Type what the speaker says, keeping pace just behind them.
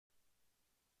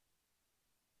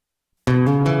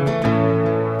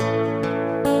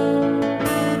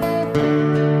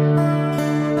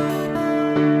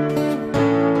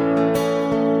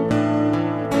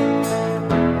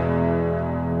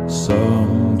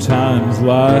Sometimes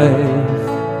life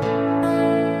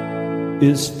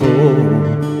is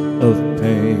full of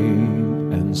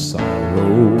pain and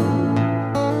sorrow.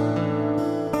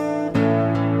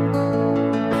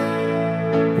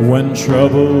 When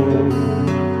trouble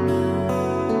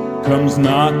comes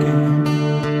knocking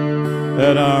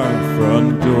at our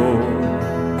front door,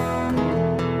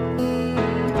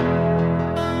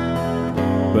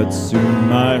 but soon,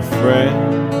 my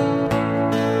friend,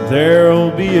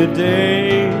 there'll be a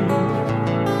day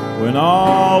when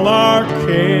all our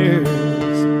cares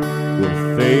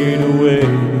will fade away,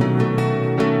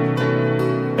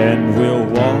 and we'll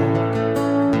walk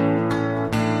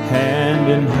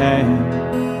hand in hand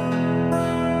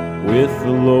with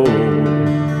the Lord.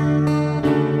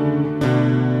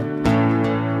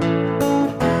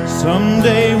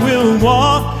 Someday we'll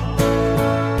walk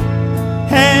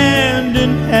hand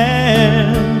in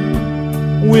hand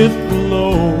with the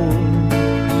Lord,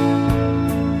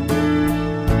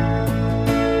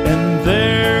 and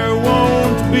there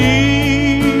won't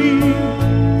be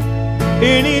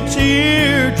any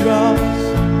teardrops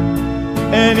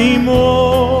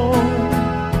anymore.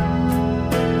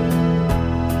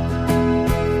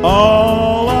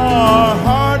 All our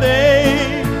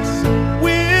heartaches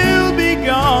will be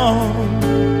gone,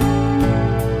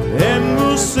 and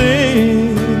we'll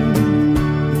sing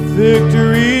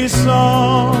victory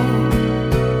song,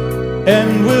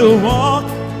 and we'll walk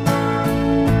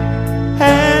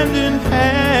hand in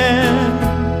hand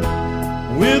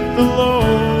with the Lord.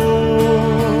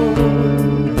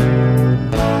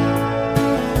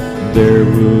 There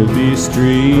will be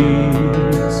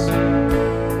streets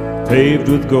paved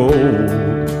with gold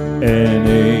and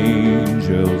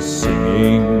angels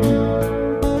singing,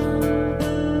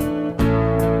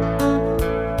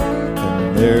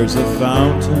 and there's a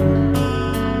fountain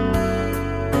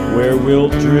where we'll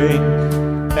drink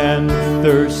and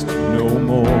thirst no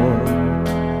more,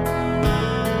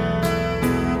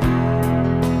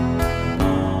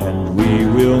 and we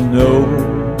will know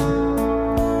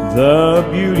the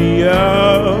beauty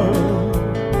of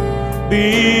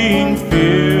being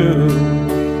filled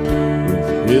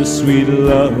with His sweet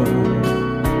love,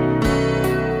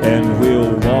 and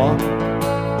we'll walk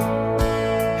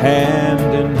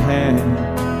hand in hand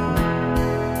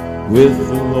with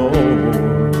the Lord.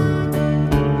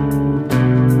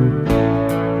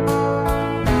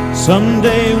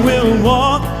 Someday we'll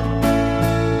walk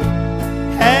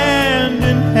hand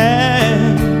in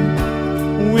hand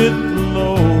with the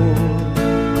Lord,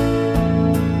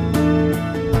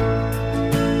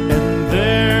 and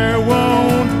there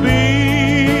won't be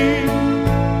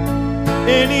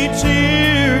any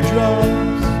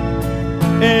teardrops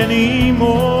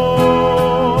anymore.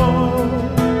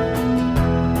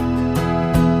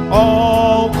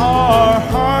 All our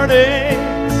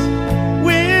heartaches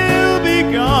will be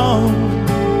gone,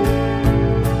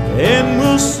 and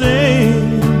we'll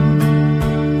sing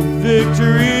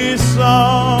victory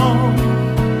song,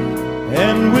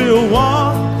 and we'll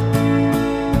walk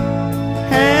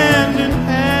hand in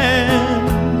hand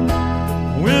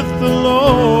with the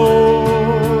Lord.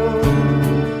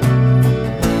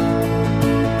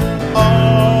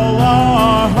 All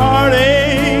our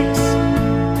heartaches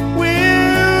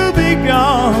will be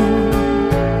gone,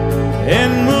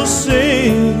 and we'll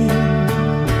sing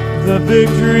the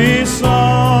victory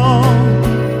song,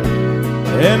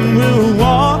 and we'll